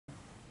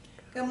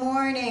Good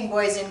morning,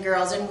 boys and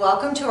girls, and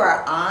welcome to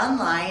our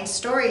online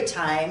story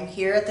time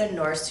here at the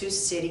North Sioux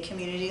City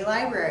Community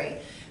Library.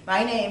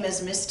 My name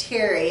is Miss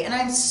Terri, and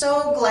I'm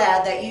so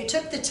glad that you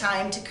took the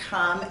time to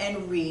come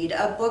and read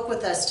a book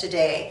with us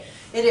today.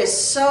 It is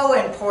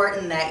so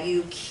important that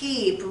you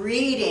keep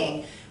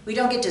reading. We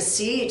don't get to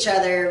see each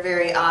other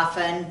very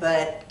often,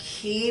 but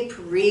keep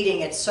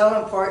reading. It's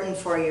so important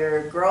for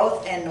your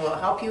growth and will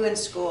help you in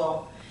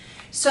school.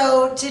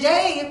 So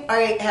today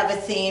I have a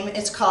theme.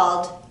 It's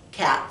called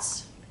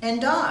Cats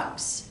and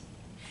Dogs.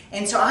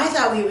 And so I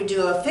thought we would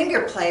do a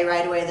finger play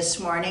right away this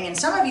morning, and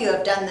some of you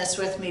have done this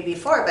with me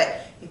before,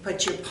 but you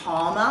put your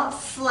palm out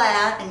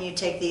flat and you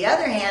take the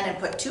other hand and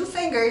put two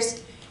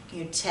fingers,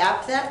 you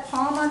tap that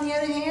palm on the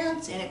other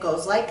hand, and it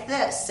goes like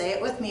this. Say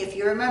it with me if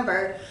you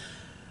remember.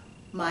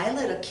 My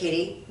little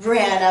kitty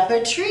ran up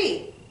a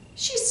tree.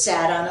 She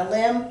sat on a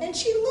limb and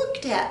she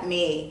looked at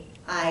me.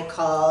 I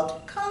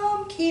called,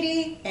 "Come,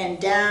 kitty," and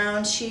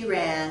down she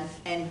ran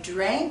and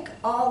drank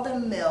all the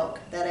milk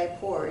that I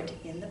poured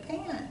in the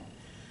pan.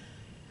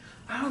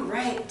 All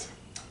right,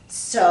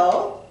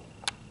 so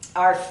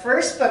our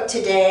first book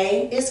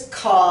today is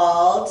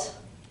called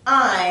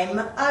I'm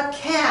a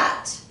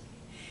Cat.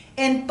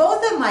 And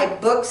both of my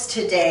books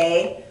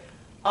today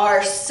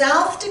are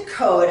South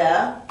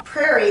Dakota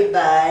Prairie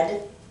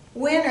Bud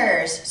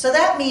winners. So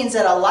that means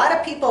that a lot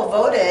of people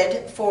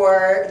voted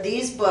for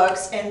these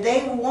books and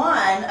they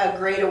won a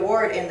great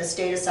award in the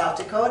state of South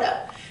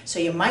Dakota. So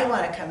you might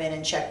want to come in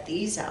and check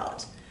these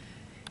out.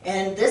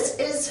 And this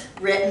is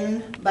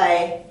written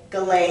by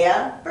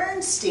Galia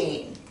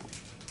Bernstein.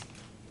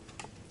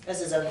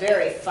 This is a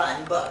very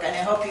fun book and I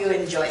hope you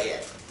enjoy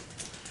it.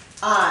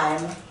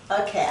 I'm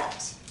a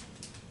Cat.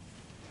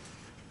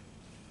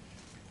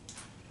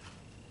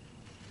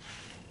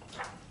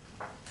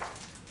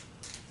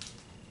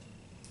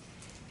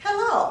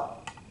 Hello,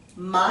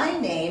 my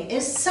name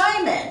is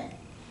Simon.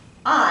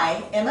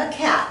 I am a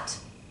cat,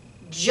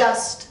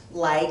 just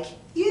like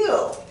you.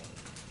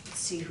 Let's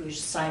see who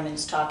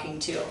Simon's talking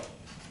to.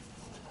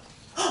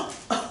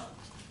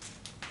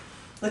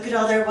 Look at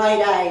all their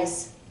white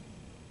eyes.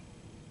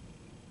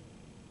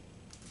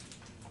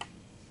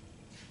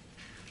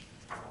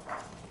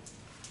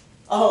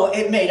 Oh,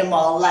 it made them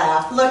all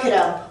laugh. Look at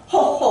them.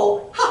 Ho,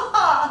 ho, ha,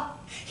 ha.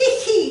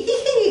 Hee,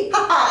 hee,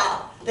 ha,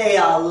 ha. They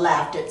all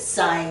laughed at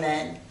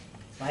Simon.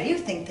 Why do you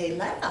think they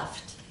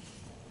laughed?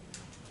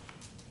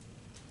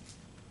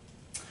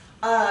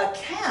 "A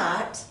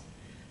cat,"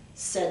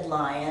 said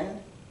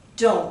Lion.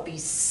 "Don't be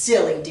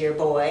silly, dear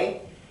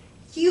boy.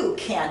 You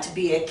can't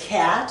be a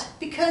cat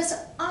because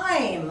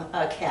I'm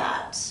a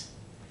cat.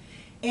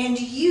 And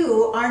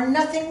you are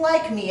nothing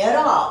like me at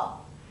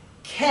all.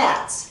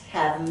 Cats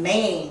have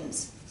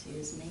manes." See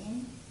his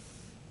mane?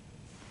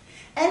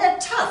 "And a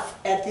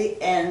tuft at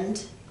the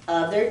end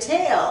of their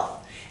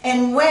tail.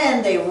 And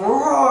when they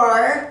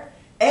roar,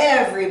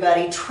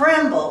 everybody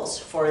trembles,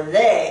 for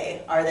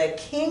they are the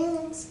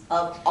kings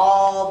of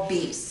all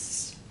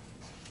beasts."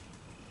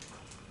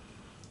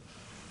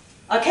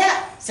 "A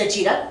cat," said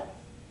Cheetah,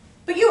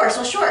 "but you are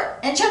so short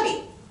and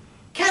chubby.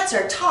 Cats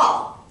are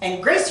tall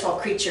and graceful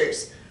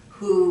creatures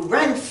who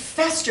run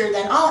faster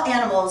than all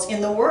animals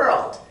in the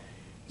world.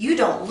 You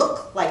don't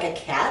look like a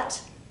cat.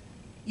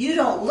 You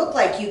don't look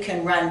like you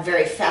can run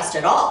very fast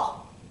at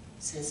all,"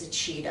 says a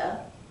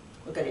cheetah.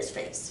 Look at his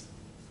face.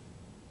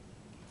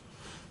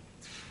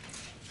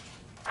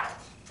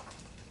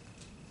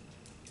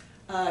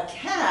 "A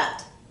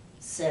cat,"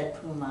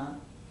 said Puma.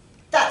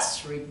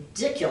 "That's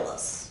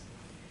ridiculous.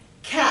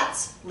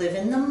 Cats live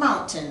in the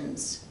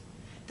mountains.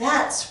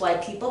 That's why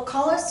people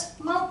call us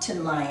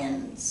mountain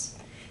lions.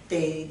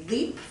 They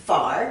leap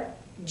far,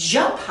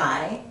 jump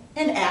high,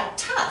 and act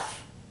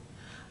tough.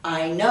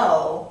 I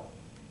know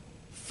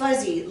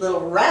fuzzy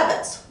little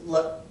rabbits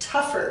look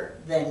tougher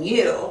than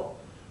you."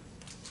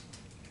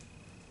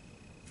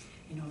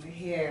 And over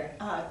here,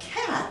 "A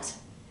cat?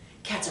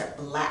 Cats are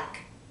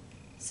black,"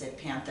 said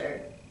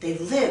Panther. "They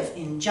live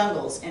in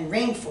jungles and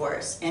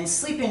rainforests and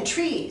sleep in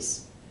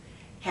trees."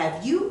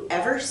 "Have you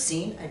ever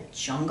seen a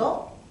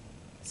jungle?"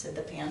 said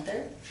the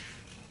Panther.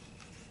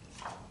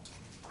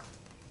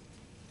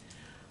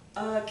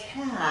 "A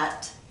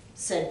cat,"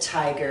 said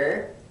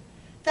Tiger.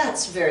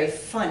 "That's very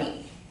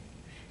funny.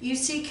 You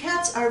see,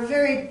 cats are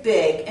very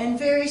big and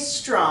very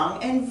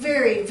strong and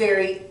very,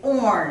 very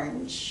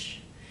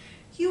orange.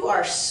 You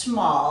are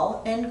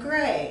small and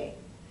gray.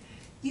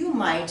 You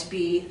might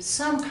be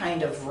some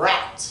kind of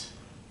rat,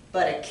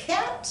 but a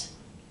cat?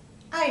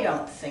 I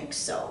don't think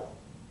so."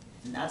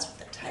 And that's what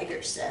the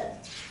tiger said.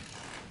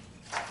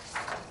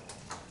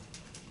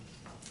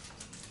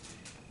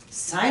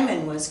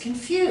 Simon was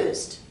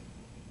confused.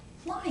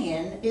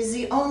 Lion is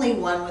the only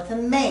one with a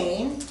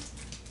mane.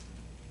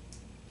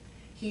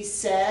 He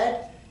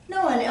said,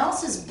 "No one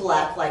else is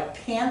black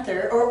like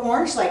Panther or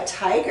orange like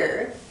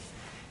Tiger.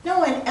 No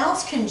one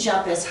else can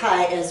jump as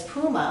high as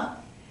Puma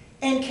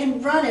and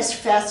can run as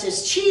fast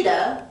as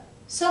Cheetah.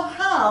 So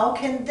how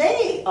can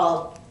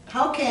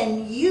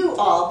you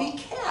all be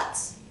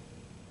cats?"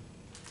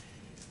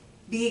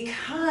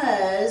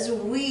 "Because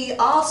we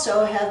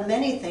also have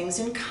many things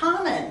in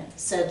common,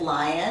 said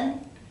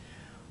Lion.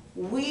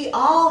 We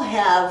all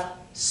have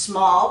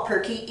small,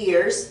 perky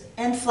ears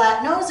and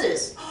flat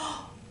noses.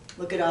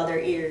 Look at all their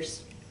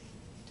ears.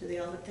 Do they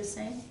all look the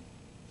same?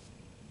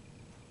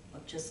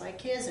 Look just like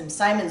his. And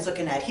Simon's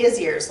looking at his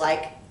ears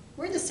like,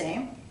 we're the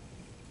same.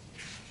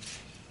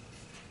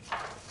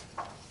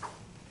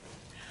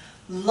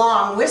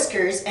 Long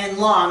whiskers and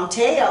long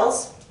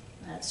tails.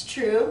 That's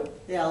true.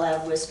 They all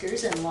have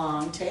whiskers and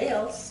long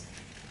tails.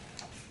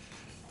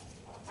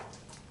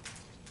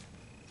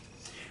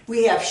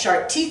 We have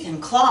sharp teeth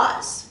and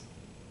claws.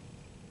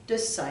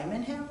 Does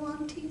Simon have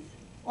long teeth?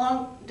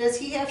 Does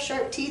he have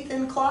sharp teeth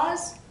and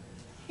claws?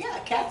 Yeah,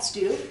 cats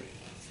do.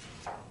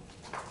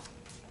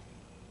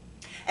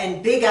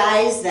 And big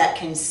eyes that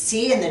can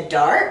see in the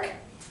dark?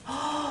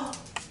 Oh,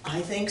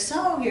 I think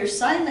so. Here's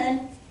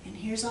Simon, and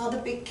here's all the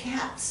big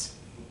cats.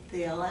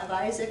 They all have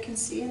eyes that can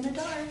see in the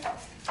dark.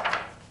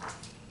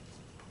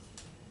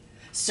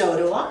 So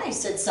do I,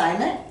 said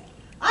Simon.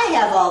 I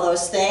have all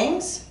those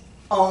things,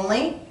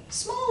 only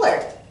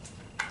smaller.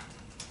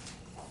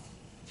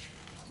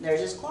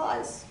 There's his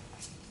claws.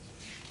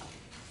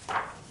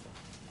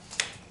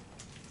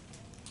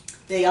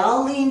 They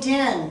all leaned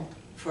in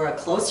for a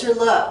closer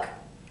look.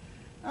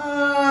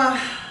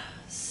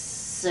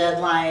 Said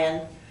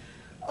Lion.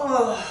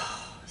 Oh,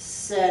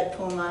 said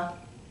Puma.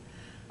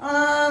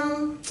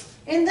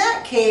 In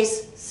that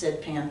case,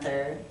 said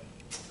Panther,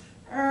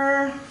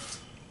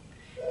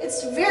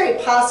 it's very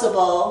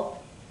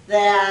possible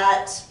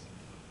that,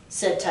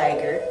 said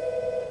Tiger.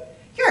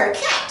 You're a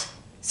cat,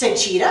 said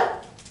Cheetah.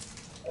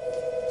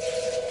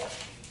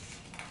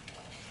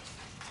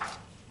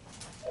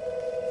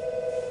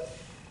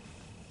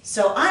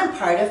 So I'm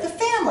part of the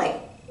family.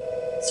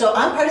 So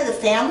I'm part of the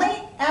family?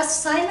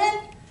 Asked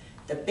Simon.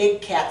 The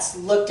big cats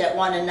looked at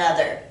one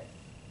another.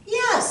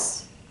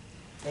 Yes,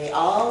 they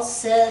all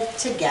said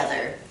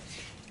together.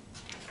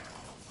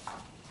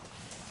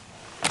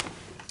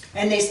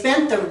 And they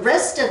spent the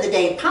rest of the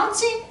day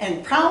pouncing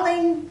and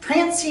prowling,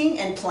 prancing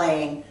and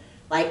playing,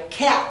 like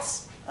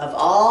cats of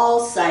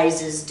all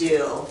sizes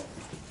do.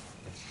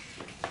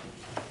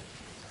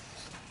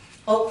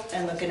 Oh,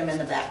 and look at them in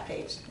the back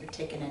page. They're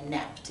taking a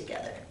nap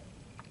together.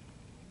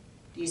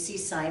 Do you see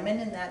Simon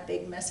in that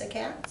big mess of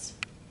cats?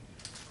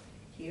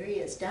 Here he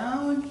is,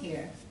 down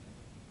here.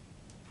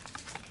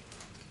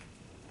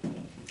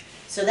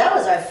 So that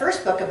was our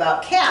first book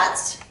about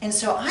cats, and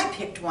so I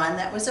picked one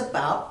that was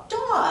about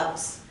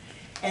dogs.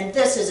 And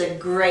this is a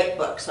great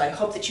book, so I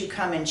hope that you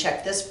come and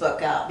check this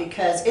book out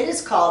because it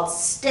is called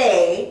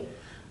Stay,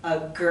 a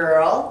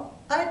Girl,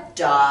 a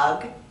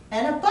Dog,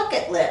 and a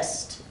Bucket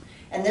List.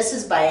 And this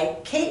is by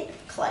Kate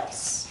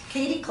Klise.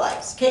 Kate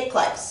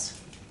Klise.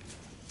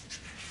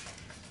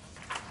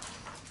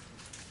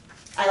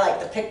 I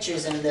like the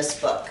pictures in this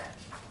book.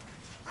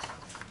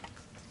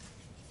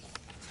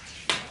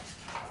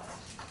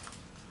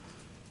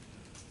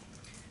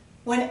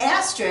 When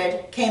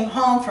Astrid came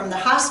home from the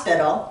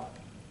hospital,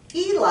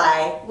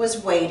 Eli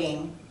was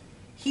waiting.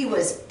 He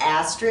was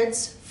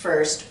Astrid's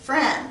first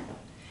friend.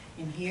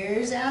 And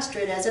here's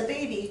Astrid as a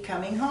baby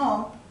coming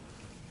home.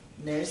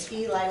 There's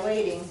Eli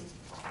waiting.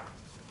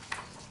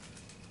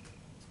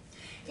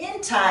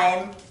 In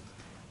time,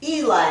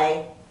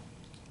 Eli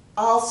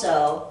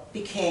also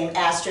became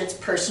Astrid's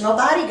personal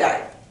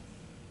bodyguard.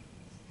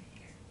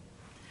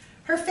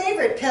 Her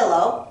favorite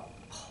pillow,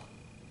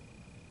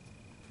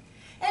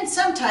 and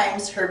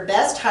sometimes her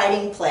best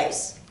hiding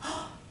place.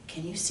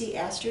 Can you see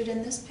Astrid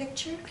in this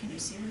picture? Can you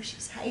see where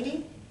she's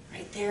hiding?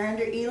 Right there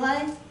under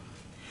Eli.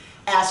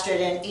 Astrid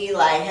and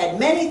Eli had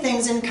many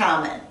things in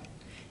common.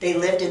 They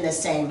lived in the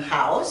same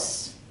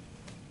house,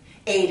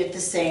 ate at the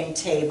same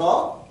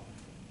table,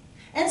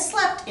 and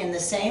slept in the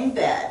same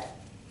bed.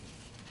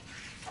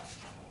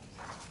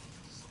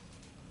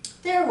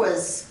 There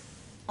was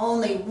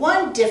only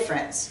one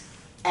difference.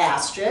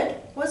 Astrid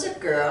was a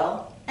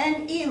girl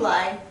and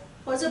Eli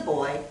was a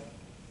boy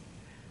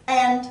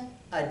and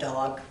a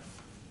dog.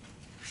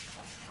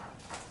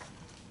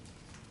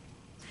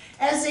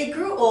 As they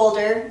grew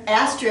older,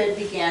 Astrid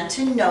began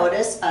to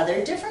notice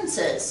other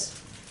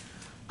differences.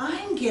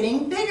 I'm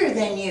getting bigger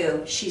than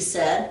you, she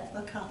said.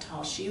 Look how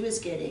tall she was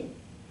getting.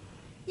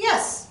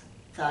 Yes,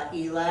 thought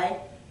Eli,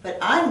 but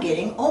I'm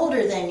getting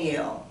older than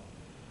you.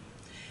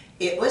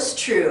 It was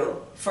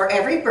true. For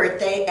every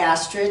birthday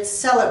Astrid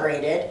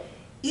celebrated,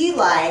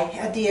 Eli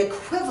had the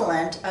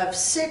equivalent of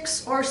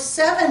 6 or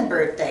 7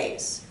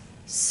 birthdays,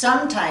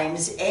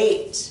 sometimes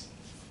 8.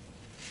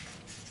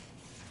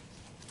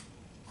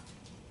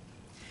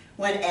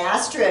 When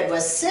Astrid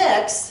was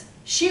 6,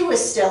 she was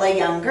still a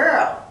young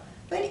girl,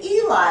 but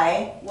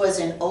Eli was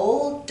an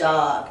old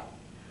dog.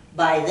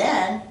 By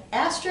then,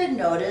 Astrid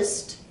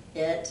noticed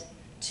it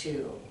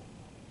too.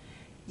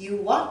 You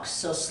walk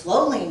so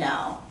slowly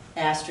now,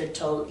 Astrid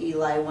told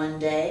Eli one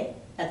day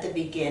at the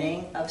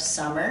beginning of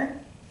summer.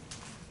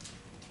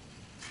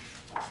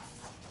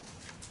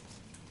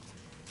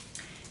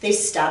 They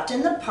stopped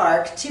in the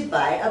park to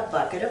buy a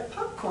bucket of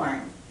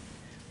popcorn.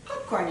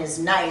 Popcorn is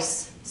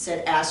nice,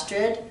 said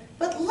Astrid,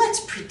 but let's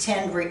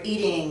pretend we're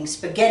eating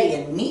spaghetti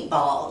and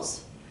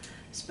meatballs.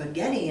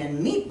 Spaghetti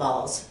and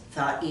meatballs,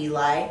 thought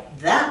Eli.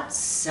 That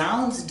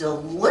sounds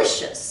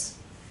delicious.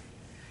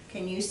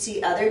 Can you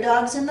see other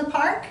dogs in the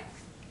park?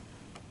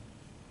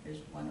 There's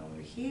one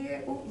over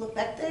here. Oh, look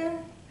back there.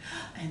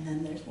 And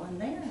then there's one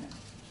there.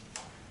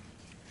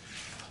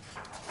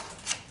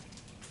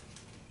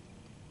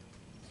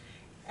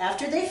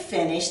 After they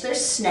finished their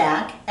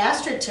snack,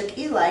 Astrid took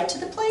Eli to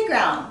the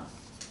playground.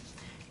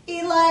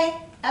 Eli,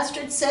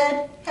 Astrid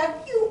said, have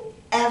you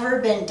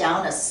ever been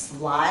down a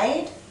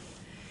slide?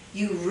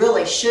 You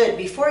really should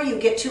before you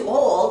get too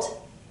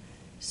old.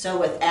 So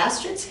with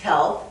Astrid's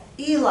help,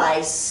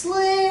 Eli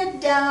slid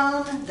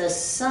down the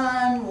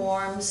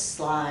sun-warmed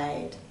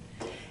slide.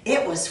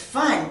 It was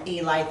fun,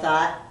 Eli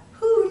thought.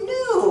 Who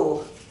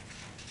knew?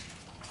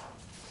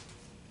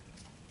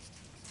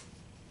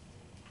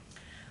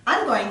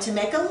 I'm going to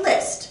make a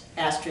list,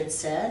 Astrid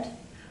said,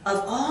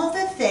 of all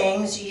the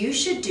things you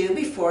should do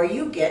before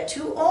you get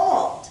too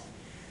old.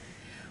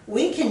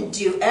 We can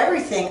do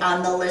everything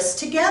on the list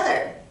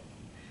together.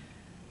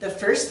 The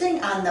first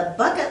thing on the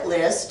bucket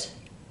list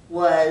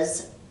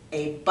was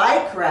a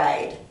bike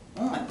ride.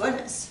 Oh my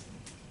goodness.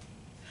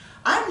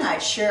 I'm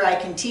not sure I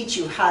can teach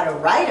you how to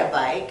ride a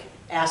bike,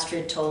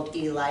 Astrid told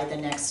Eli the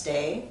next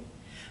day,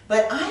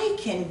 but I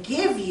can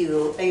give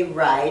you a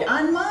ride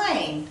on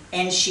mine.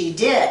 And she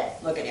did.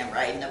 Look at him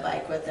riding the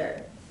bike with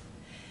her.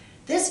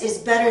 This is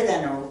better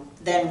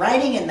than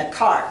riding in the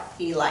car,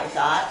 Eli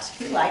thought.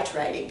 He liked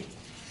riding.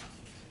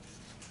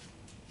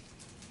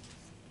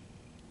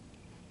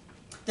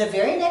 The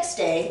very next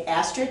day,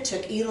 Astrid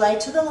took Eli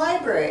to the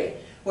library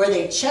where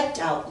they checked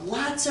out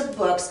lots of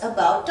books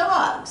about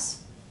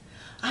dogs.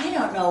 I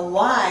don't know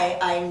why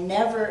I've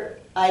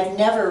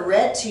never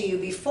read to you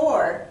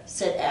before,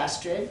 said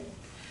Astrid,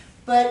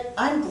 but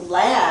I'm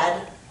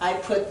glad I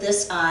put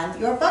this on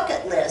your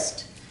bucket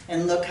list.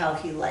 And look how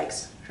he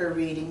likes her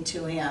reading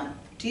to him.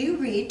 Do you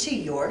read to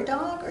your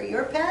dog or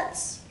your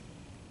pets?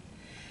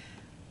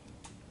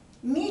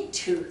 Me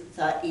too,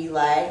 thought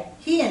Eli.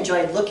 He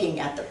enjoyed looking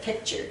at the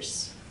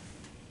pictures.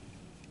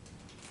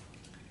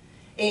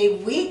 A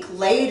week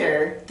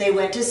later, they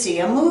went to see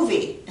a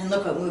movie. And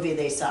look what movie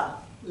they saw.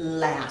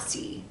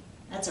 Lassie.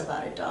 That's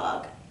about a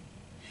dog.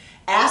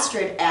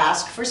 Astrid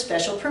asked for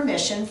special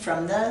permission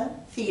from the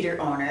theater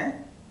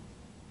owner.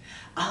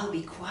 I'll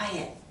be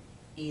quiet,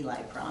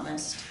 Eli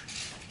promised.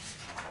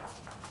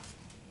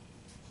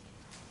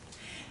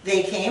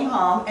 They came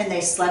home and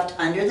they slept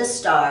under the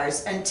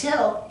stars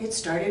until it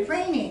started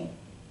raining.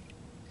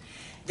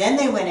 Then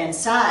they went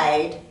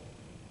inside.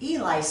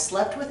 Eli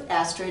slept with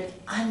Astrid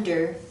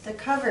under the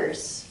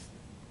covers.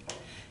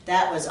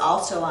 That was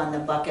also on the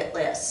bucket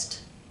list.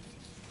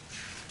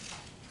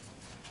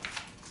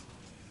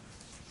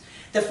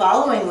 The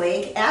following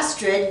week,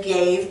 Astrid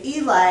gave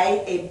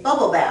Eli a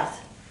bubble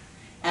bath.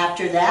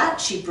 After that,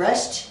 she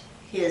brushed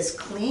his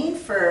clean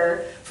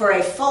fur for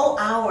a full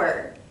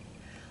hour.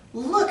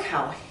 Look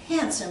how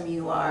handsome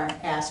you are,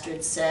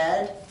 Astrid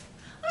said.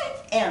 I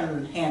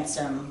am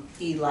handsome,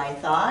 Eli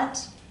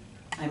thought.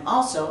 I'm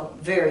also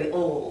very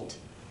old.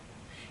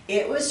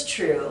 It was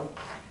true.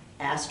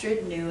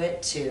 Astrid knew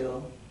it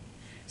too.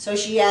 So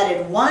she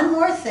added one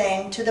more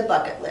thing to the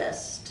bucket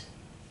list.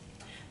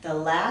 The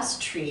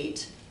last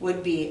treat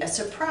would be a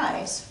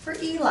surprise for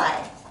Eli.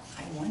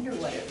 I wonder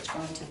what it was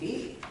going to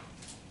be.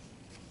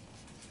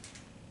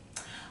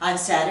 On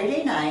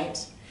Saturday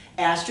night,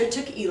 Astrid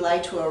took Eli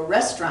to a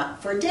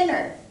restaurant for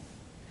dinner.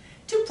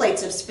 2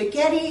 plates of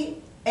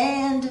spaghetti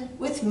and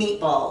with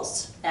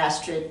meatballs,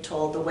 Astrid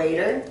told the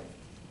waiter.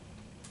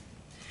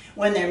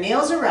 When their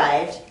meals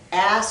arrived,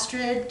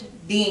 Astrid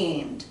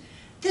beamed.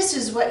 This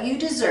is what you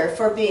deserve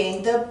for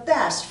being the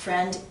best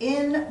friend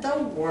in the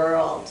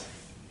world.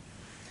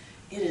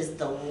 It is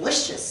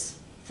delicious,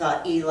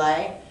 thought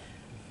Eli,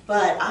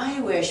 but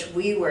I wish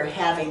we were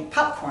having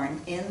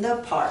popcorn in the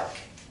park.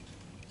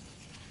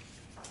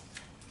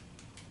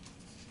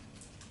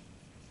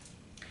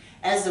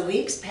 As the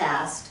weeks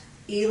passed,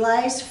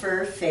 Eli's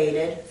fur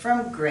faded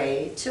from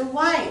gray to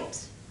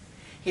white.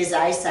 His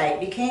eyesight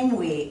became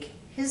weak.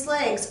 His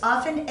legs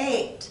often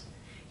ached.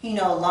 He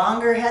no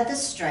longer had the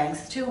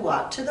strength to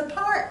walk to the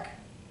park.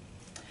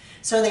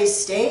 So they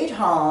stayed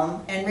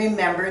home and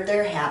remembered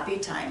their happy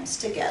times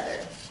together.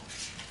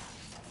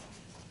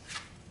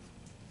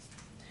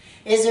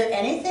 Is there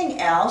anything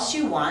else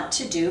you want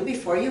to do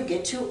before you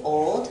get too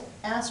old?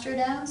 Astrid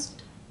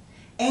asked.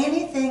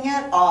 Anything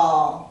at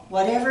all,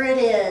 whatever it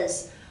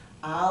is,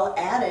 I'll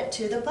add it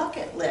to the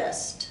bucket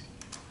list.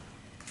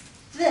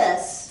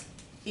 This,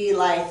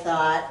 Eli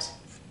thought,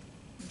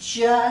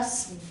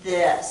 just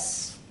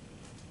this.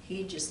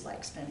 He just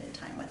liked spending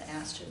time with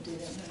Astrid,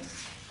 didn't he?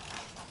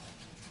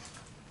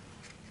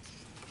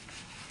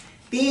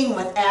 Being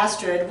with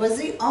Astrid was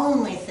the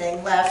only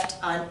thing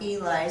left on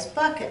Eli's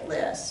bucket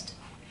list.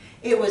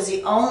 It was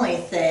the only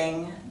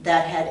thing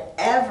that had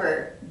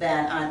ever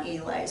been on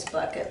Eli's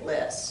bucket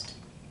list.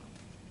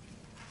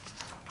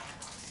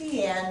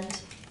 The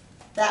end.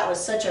 That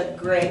was such a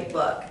great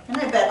book. And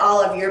I bet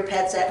all of your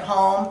pets at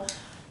home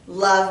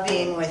love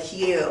being with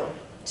you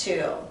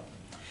too.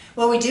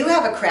 Well, we do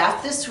have a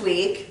craft this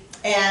week,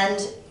 and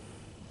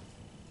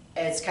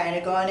it's kind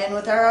of going in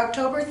with our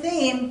October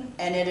theme,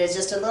 and it is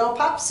just a little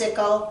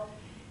popsicle,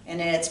 and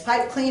it's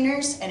pipe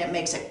cleaners, and it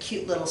makes a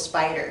cute little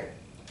spider.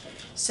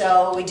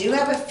 So we do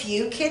have a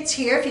few kits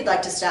here. If you'd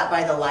like to stop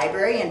by the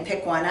library and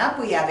pick one up,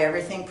 we have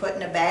everything put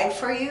in a bag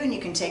for you, and you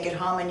can take it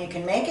home and you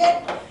can make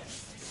it.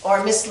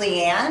 Or Miss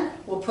Leanne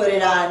will put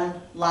it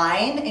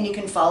online, and you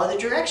can follow the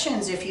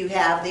directions if you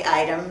have the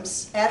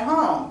items at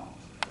home.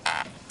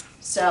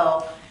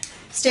 So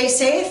stay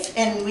safe,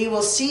 and we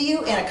will see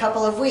you in a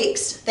couple of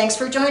weeks. Thanks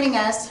for joining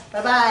us.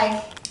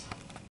 Bye-bye.